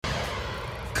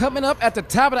Coming up at the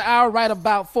top of the hour, right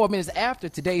about 4 minutes after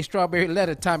today's Strawberry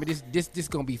Letter, Tommy, this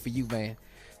gonna be for you, man.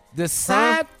 The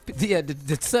subject of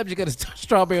the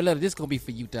Strawberry Letter, this gonna be for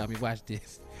you, Tommy. Watch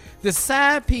this. The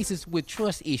side pieces with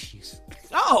trust issues.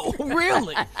 Oh,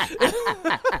 really?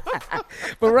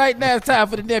 But right now, it's time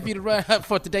for the nephew to run up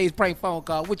for today's prank phone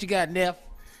call. What you got, Neff?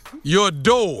 Your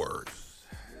doors.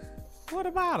 What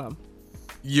about them?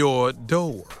 Your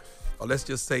doors. Or let's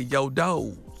just say your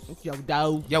doors. Yo,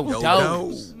 dog. Yo, Yo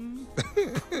dogs. doors.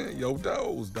 Yo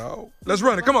doors, dog. Let's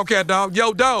run it. Come on, cat dog.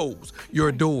 Yo doors.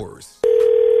 Your doors.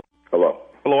 Hello.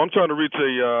 Hello, I'm trying to reach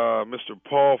a Mr.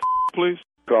 Paul, please.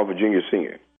 Call for junior,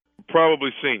 senior. Probably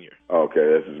senior. Okay,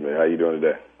 this is me. How you doing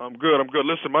today? I'm good.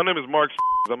 Listen, my name is Mark.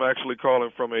 I'm actually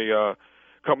calling from a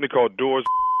company called Doors.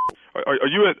 Are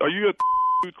you at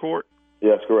court?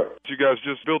 Yes, correct. You guys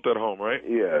just built that home, right?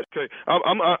 Yes. Okay.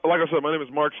 I'm like I said, my name is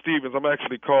Mark Stevens. I'm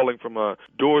actually calling from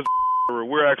Doors.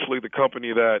 We're actually the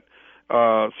company that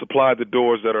supplied the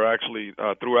doors that are actually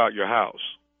throughout your house.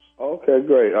 Okay,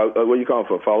 great. What are you calling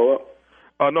for? Follow-up?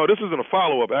 No, this isn't a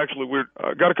follow-up. Actually, we're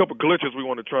got a couple glitches we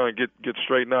want to try and get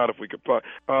straightened out if we could.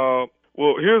 Well,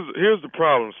 here's the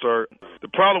problem, sir. The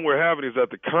problem we're having is that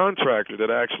the contractor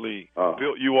that actually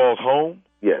built you all's home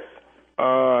Yes.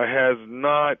 has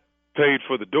not paid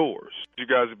for the doors. You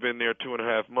guys have been there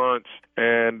 2.5 months,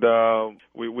 and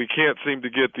we can't seem to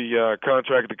get the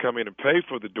contractor to come in and pay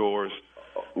for the doors.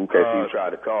 Okay, so you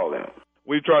tried to call them.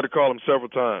 We've tried to call him several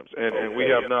times, and we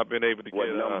have not been able to What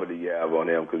get number do you have on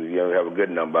them? Because if you don't have a good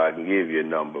number, I can give you a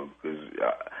number. Because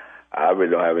I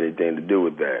really don't have anything to do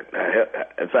with that.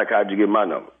 In fact, how'd you get my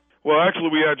number? Well, actually,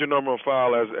 we had your number on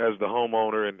file as the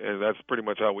homeowner, and that's pretty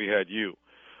much how we had you.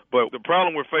 But the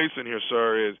problem we're facing here,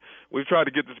 sir, is we've tried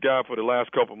to get this guy for the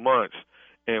last couple months,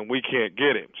 and we can't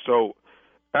get him. So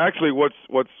actually what's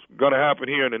going to happen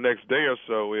here in the next day or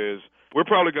so is we're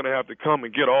probably going to have to come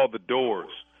and get all the doors.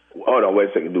 Hold on, wait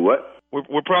a second. Do what?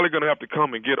 We're probably going to have to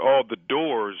come and get all the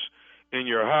doors in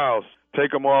your house,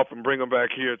 take them off, and bring them back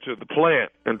here to the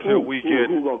plant until we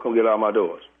get... Who's going to come get all my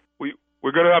doors?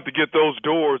 We're going to have to get those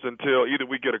doors until either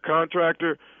we get a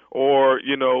contractor or,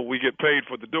 we get paid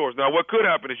for the doors. Now, what could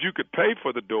happen is you could pay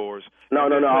for the doors. No,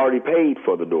 I already paid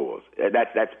for the doors.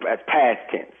 That's past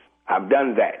tense. I've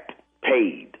done that.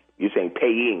 Paid. You're saying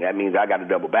paying. That means I got to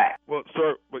double back. Well,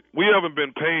 sir, but we haven't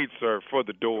been paid, sir, for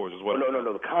the doors is what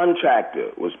No. The contractor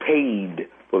was paid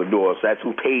for the doors. So that's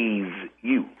who pays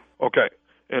you. Okay.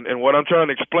 And what I'm trying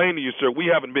to explain to you, sir, we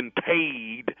haven't been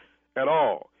paid at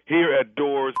all here at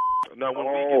Doors. Now, when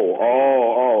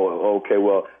okay.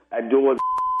 Well, at Doors,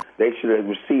 they should have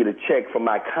received a check from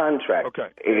my contract. Okay.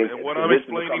 And what I'm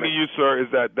explaining to you, sir, is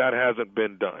that hehasn't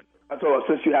been done. I told her,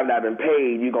 since you have not been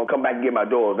paid, you're going to come back and get my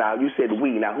doors. Now, you said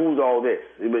we. Now, who's all this?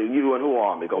 You and who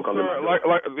are me going to come sir, get my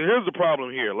doors? Here's the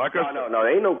problem here. No,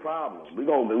 there ain't no problem. We're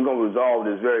gonna resolve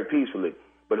this very peacefully.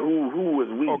 But who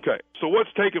is we? Okay. So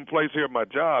what's taking place here at my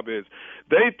job is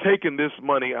they've taken this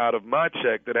money out of my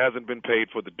check that hasn't been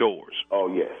paid for the doors. Oh,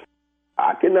 yes.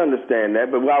 I can understand that,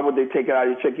 but why would they take it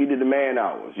out of your check? You did the man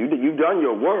hours. You've done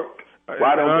your work.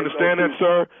 I understand that,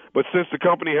 sir, but since the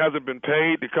company hasn't been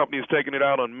paid, the company is taking it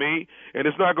out on me, and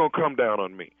it's not going to come down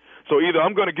on me. So either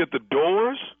I'm going to get the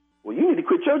doors. Well, you need to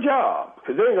quit your job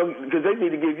because they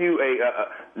need to give you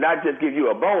not just give you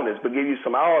a bonus, but give you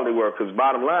some hourly work. Because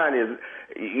bottom line is,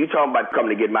 you talking about coming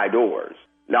to get my doors.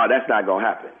 No, that's not going to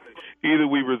happen. Either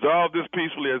we resolve this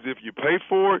peacefully as if you pay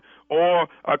for it, or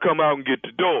I come out and get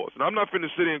the doors. And I'm not finna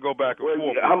sit here and go back and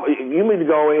forth. You need to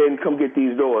go ahead and come get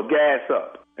these doors. Gas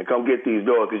up and come get these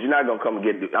doors because you're not going to come and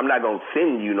get I'm not going to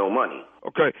send you no money.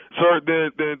 Okay, sir,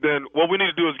 then what we need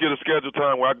to do is get a scheduled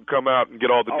time where I can come out and get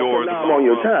all the doors. Now I'm on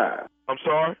your time. I'm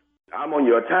sorry? I'm on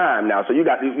your time now, so you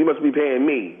must be paying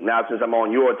me now since I'm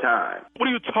on your time.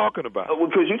 What are you talking about?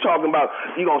 Because you're talking about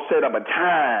you're going to set up a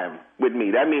time with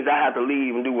me. That means I have to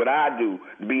leave and do what I do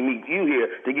to meet you here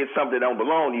to get something that don't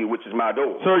belong to you, which is my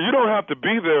door. Sir, you don't have to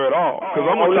be there at all. Because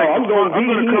I'm going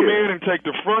to come in and take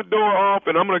the front door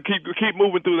off, and I'm going to keep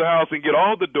moving through the house and get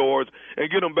all the doors and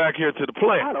get them back here to the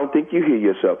plant. I don't think you hear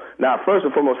yourself. Now, first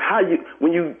and foremost,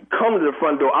 when you come to the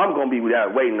front door, I'm going to be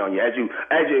waiting on you. As you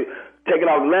take it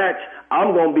off the latch,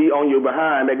 I'm going to be on your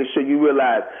behind, making sure you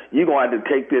realize you're going to have to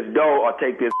take this door or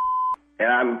take this. And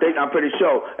I'm pretty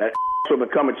sure will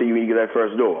be coming to you when you get that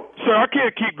first door. Sir, I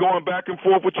can't keep going back and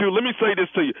forth with you. Let me say this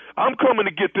to you. I'm coming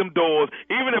to get them doors,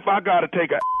 even if I got to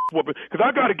take a whooping, because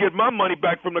I got to get my money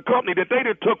back from the company that they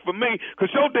done took from me,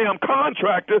 because your damn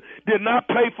contractor did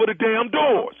not pay for the damn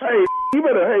doors. Hey, you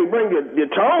better bring your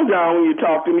tone down when you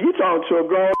talk to me. You talking to a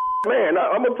grown Man,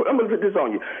 I'm gonna put this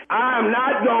on you. I'm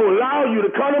not gonna allow you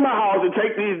to come to my house and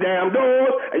take these damn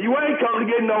doors, and you ain't coming to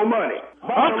get no money.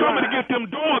 I'm coming to get them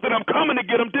doors, and I'm coming to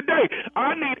get them today.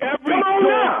 I need every Come on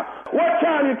door. now. What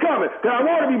time you coming? Because I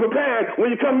want to be prepared when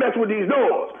you come mess with these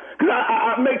doors. Because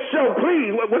I make sure,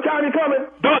 please, what time you coming?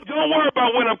 Don't worry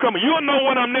about when I'm coming. You'll know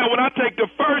when I'm there when I take the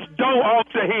first door off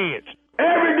the hinge.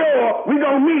 Every door, we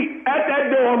gonna meet at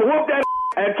that door. I'm gonna whoop that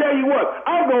and tell you what,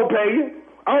 I'm gonna pay you.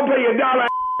 I'm gonna pay you $1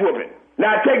 whooping.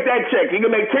 Now take that check. You can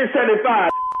make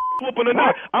 $10.75. Whooping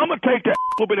tonight. I'm gonna take that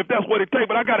whooping if that's what it takes,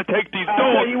 but I gotta take these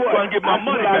doors so I can get my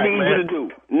money back, I need you to do.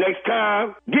 Next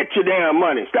time, get your damn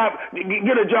money. Stop.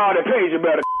 Get a job that pays you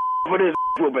better for this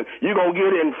whooping. You gonna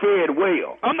get it and fed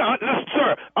well. I'm not,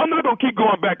 sir. I'm not gonna keep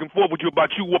going back and forth with you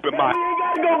about you whooping my. You ain't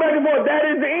gotta go back and forth. That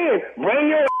is the end. Bring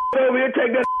your over here,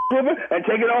 take that whooping, and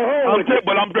take it on home.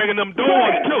 But I'm bringing them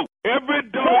doors too. Every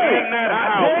door in that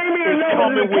house is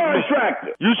coming with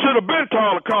me. You should have been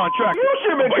called a contractor. You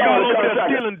should have been called a contractor.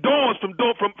 Stealing doors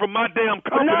from my damn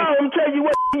company. Now I'm telling you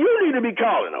what, you need to be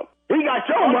calling them. He got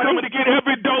your money. I'm coming to get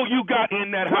every door you got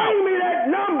in that house. Bring me that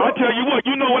number. I tell you what,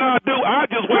 you know what I'll do? I'll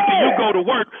just wait till you go to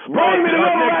work. Bring me the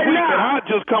number next right week, now. And I'll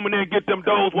just come in there and get them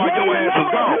doors while your ass is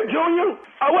gone. Junior,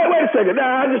 wait a second.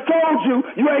 Now, I just told you,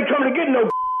 you ain't coming to get no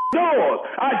doors.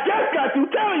 I just got you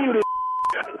telling you this.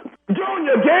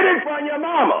 Junior, get it from your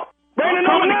mama. Bring I'm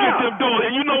it on coming to now. get them doors.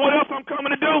 And you know what else I'm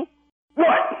coming to do?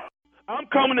 What? I'm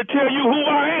coming to tell you who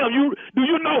I am. Do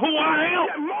you know who I am?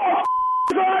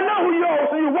 So I know who you are,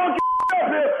 so you walk your up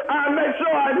here, I'll make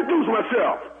sure I introduce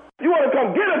myself. You want to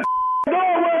come get a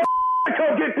door? Well,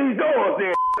 come get these doors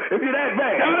then, if you're that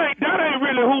bad. That ain't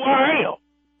really who I am.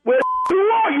 Well, who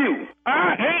are you?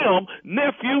 I am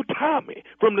Nephew Tommy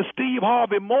from the Steve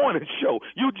Harvey Morning Show.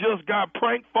 You just got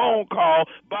prank phone call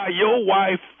by your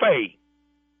wife, Faye.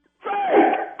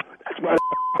 Faye?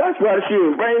 That's why she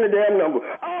was. Bring the damn number.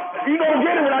 You gonna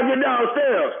get it when I get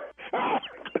downstairs.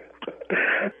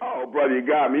 Oh, brother, you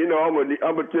got me. You know, I'm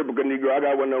a typical Negro. I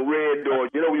got one of them red doors.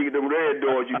 You know, when you get them red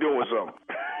doors, you doing something.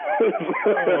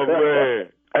 Oh, man.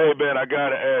 Hey, man, I got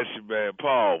to ask you, man.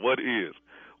 Paul, what is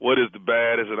the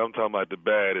baddest, and I'm talking about the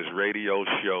baddest radio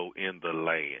show in the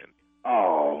land?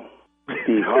 Oh,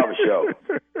 Steve Harvey Show.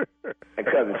 And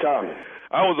Cousin Tommy.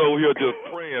 I was over here just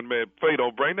praying, man. Faye,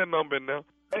 don't bring that number in now.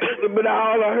 But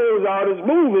all I heard was all this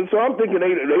moving, so I'm thinking they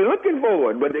looking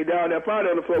for it, but they down there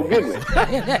probably on the floor getting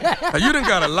it. Now, you done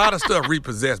got a lot of stuff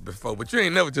repossessed before, but you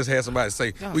ain't never just had somebody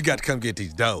say, we got to come get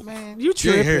these doors. Man, You You ain't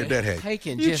tripping. heard that, hey.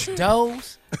 taking just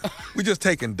doors. We just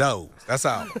taking doors. That's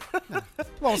all. You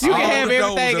All can have the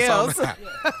doors everything that's on else. the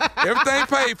house. Everything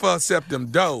paid for except them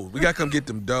doors. We got to come get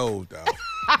them doors, dog.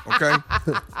 Okay?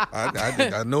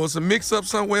 I know it's a mix-up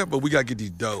somewhere, but we got to get these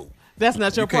doors. That's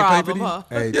not your You can't pay for problem,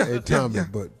 huh? these?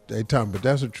 Hey, Tommy, but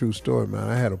that's a true story, man.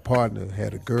 I had a partner,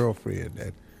 had a girlfriend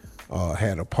that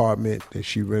had an apartment that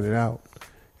she rented out,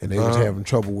 and they was having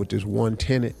trouble with this one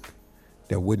tenant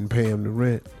that wouldn't pay him the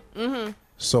rent. Mm-hmm.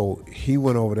 So he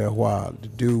went over there while the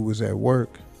dude was at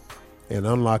work and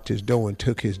unlocked his door and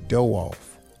took his door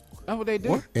off That's what they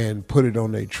do. and put it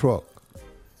on their truck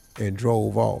and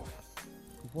drove off.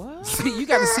 What? See, you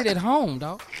got to sit at home,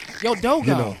 dog. Your door You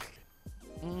gone. know.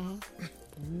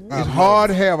 It's hard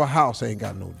to have a house ain't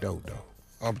got no dough, though.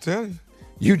 I'm telling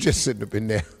you. You just sitting up in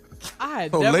there. I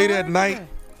had So never late heard at of night,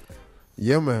 that.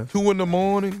 Yeah, man. 2 in the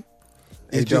morning,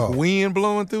 Hey, and just dog. wind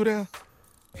blowing through there.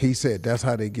 He said that's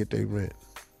how they get their rent.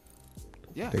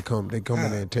 Yeah. They come in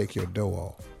there and take your dough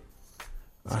off.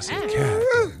 I said, God,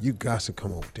 damn, you got to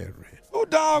come over with that rent. Who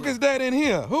dog is that in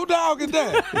here? Who dog is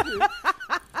that?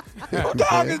 Who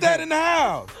dog is that in the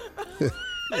house?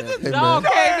 Hey, Dog man. Go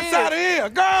came ass in. out of here.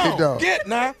 Go Hey, on. dog. Get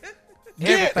now.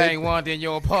 Everything wanted in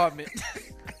your apartment.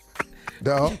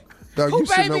 Dog, you Who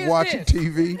sitting baby there is watching this?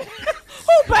 TV.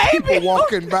 Who baby? People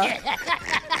walking by.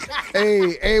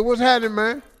 Hey, what's happening,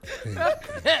 man?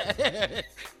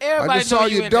 Everybody I just saw know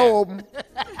you your in door open. there.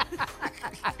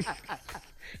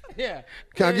 Yeah.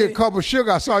 Can I get a cup of sugar?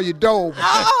 I saw your door open.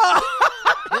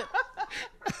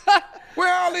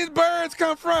 Where all these birds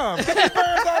come from? Get these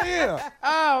birds out of here.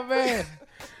 Oh, man.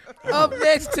 Up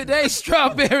next, today's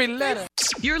Strawberry Letter.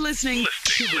 You're listening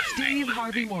to the Steve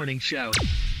Harvey Morning Show.